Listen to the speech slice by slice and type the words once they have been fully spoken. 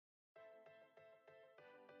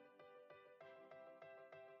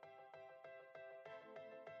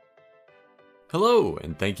Hello,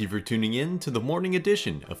 and thank you for tuning in to the morning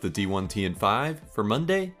edition of the D1TN5 for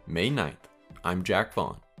Monday, May 9th. I'm Jack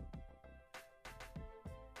Vaughn.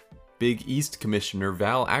 Big East Commissioner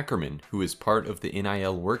Val Ackerman, who is part of the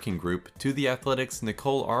NIL working group to the Athletics'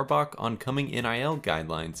 Nicole Auerbach on coming NIL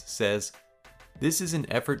guidelines, says, "This is an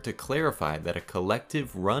effort to clarify that a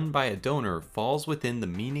collective run by a donor falls within the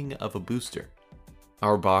meaning of a booster."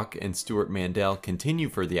 Auerbach and Stuart Mandel continue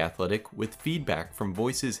for The Athletic with feedback from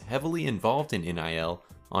voices heavily involved in NIL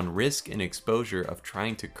on risk and exposure of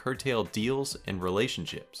trying to curtail deals and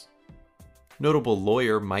relationships. Notable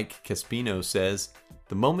lawyer Mike Caspino says,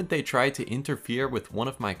 "The moment they try to interfere with one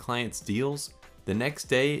of my clients' deals, the next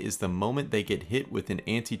day is the moment they get hit with an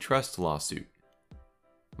antitrust lawsuit."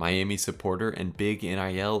 Miami supporter and big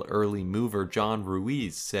NIL early mover John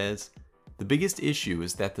Ruiz says, "The biggest issue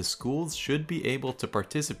is that the schools should be able to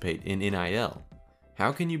participate in NIL.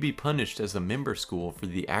 How can you be punished as a member school for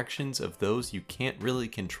the actions of those you can't really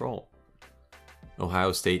control?"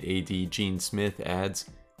 Ohio State AD Gene Smith adds,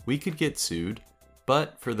 "We could get sued,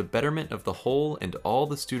 but for the betterment of the whole and all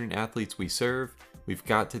the student athletes we serve, we've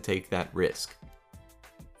got to take that risk."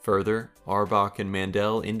 Further, Auerbach and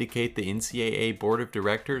Mandel indicate the NCAA Board of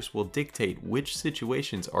Directors will dictate which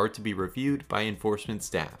situations are to be reviewed by enforcement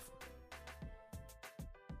staff.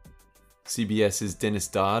 CBS's Dennis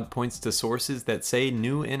Dodd points to sources that say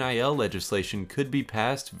new NIL legislation could be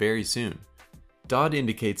passed very soon. Dodd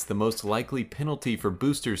indicates the most likely penalty for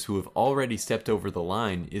boosters who have already stepped over the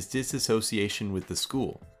line is disassociation with the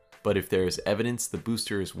school, but if there is evidence the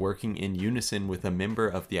booster is working in unison with a member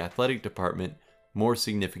of the athletic department, more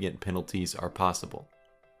significant penalties are possible.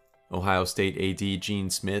 Ohio State AD Gene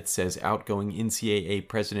Smith says outgoing NCAA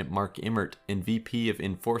President Mark Emmert and VP of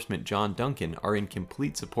Enforcement John Duncan are in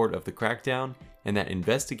complete support of the crackdown and that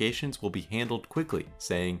investigations will be handled quickly,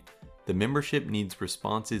 saying, "The membership needs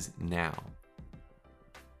responses now."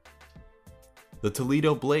 The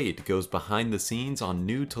Toledo Blade goes behind the scenes on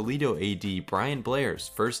new Toledo AD Brian Blair's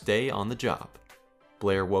first day on the job.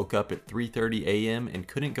 Blair woke up at 3:30 a.m. and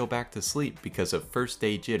couldn't go back to sleep because of first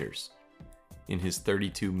day jitters. In his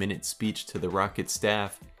 32-minute speech to the Rockets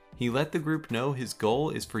staff, he let the group know his goal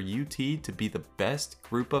is for UT to be the best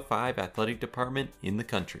Group of 5 athletic department in the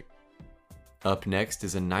country. Up next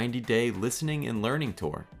is a 90-day listening and learning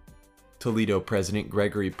tour. Toledo President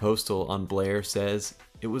Gregory Postal on Blair says,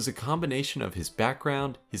 "It was a combination of his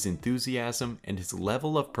background, his enthusiasm, and his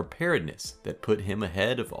level of preparedness that put him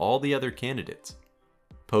ahead of all the other candidates."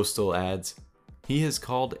 Postal adds, "He has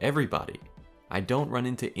called everybody. I don't run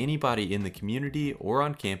into anybody in the community or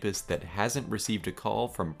on campus that hasn't received a call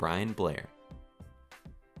from Brian Blair."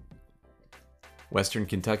 Western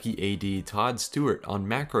Kentucky AD Todd Stewart on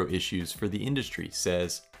macro issues for the industry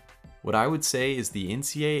says, "What I would say is the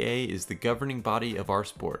NCAA is the governing body of our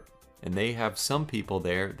sport, and they have some people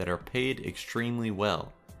there that are paid extremely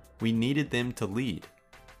well. We needed them to lead.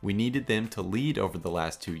 We needed them to lead over the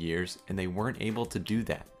last 2 years, and they weren't able to do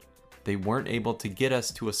that. They weren't able to get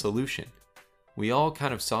us to a solution. We all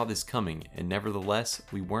kind of saw this coming, and nevertheless,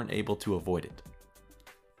 we weren't able to avoid it."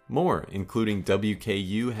 More, including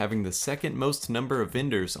WKU having the second most number of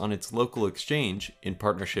vendors on its local exchange in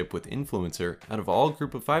partnership with Influencer out of all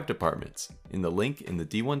Group of 5 departments, in the link in the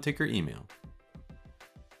D1 Ticker email.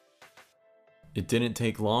 It didn't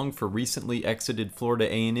take long for recently exited Florida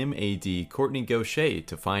A&M AD Courtney Gaucher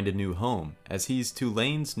to find a new home, as he's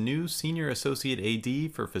Tulane's new Senior Associate AD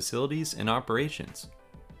for Facilities and Operations.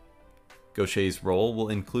 Gaucher's role will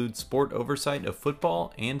include sport oversight of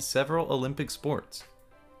football and several Olympic sports.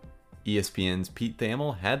 ESPN's Pete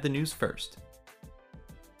Thamel had the news first.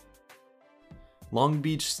 Long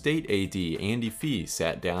Beach State AD Andy Fee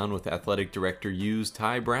sat down with Athletic Director U's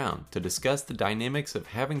Ty Brown to discuss the dynamics of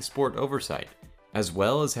having sport oversight, as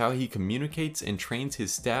well as how he communicates and trains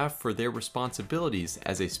his staff for their responsibilities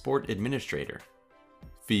as a sport administrator.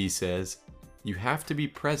 Fee says, "You have to be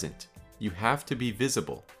present. You have to be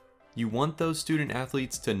visible. You want those student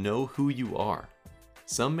athletes to know who you are.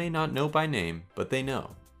 Some may not know by name, but they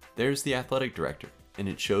know. There's the athletic director, and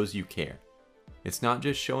it shows you care. It's not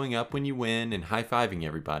just showing up when you win and high-fiving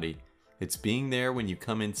everybody. It's being there when you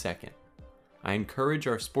come in second. I encourage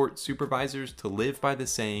our sports supervisors to live by the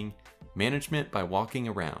saying, management by walking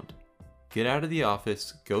around. Get out of the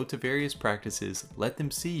office, go to various practices, let them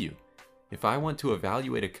see you. If I want to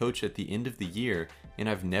evaluate a coach at the end of the year and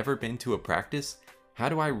I've never been to a practice, how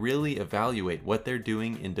do I really evaluate what they're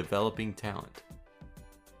doing in developing talent?"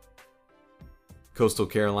 Coastal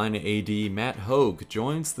Carolina AD Matt Hogue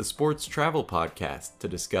joins the Sports Travel Podcast to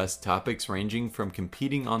discuss topics ranging from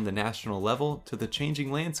competing on the national level to the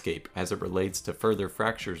changing landscape as it relates to further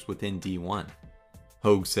fractures within D1.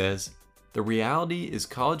 Hogue says, The reality is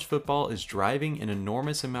college football is driving an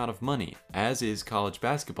enormous amount of money, as is college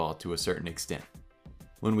basketball to a certain extent.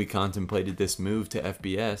 When we contemplated this move to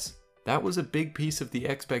FBS, that was a big piece of the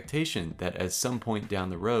expectation that at some point down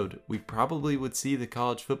the road, we probably would see the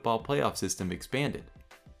college football playoff system expanded.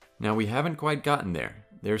 Now, we haven't quite gotten there.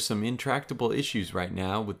 There's some intractable issues right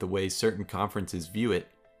now with the way certain conferences view it,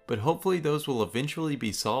 but hopefully those will eventually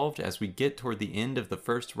be solved as we get toward the end of the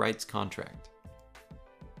first rights contract.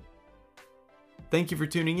 Thank you for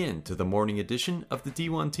tuning in to the morning edition of the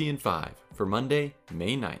D1TN5 for Monday,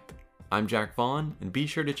 May 9th. I'm Jack Vaughn, and be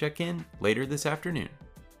sure to check in later this afternoon.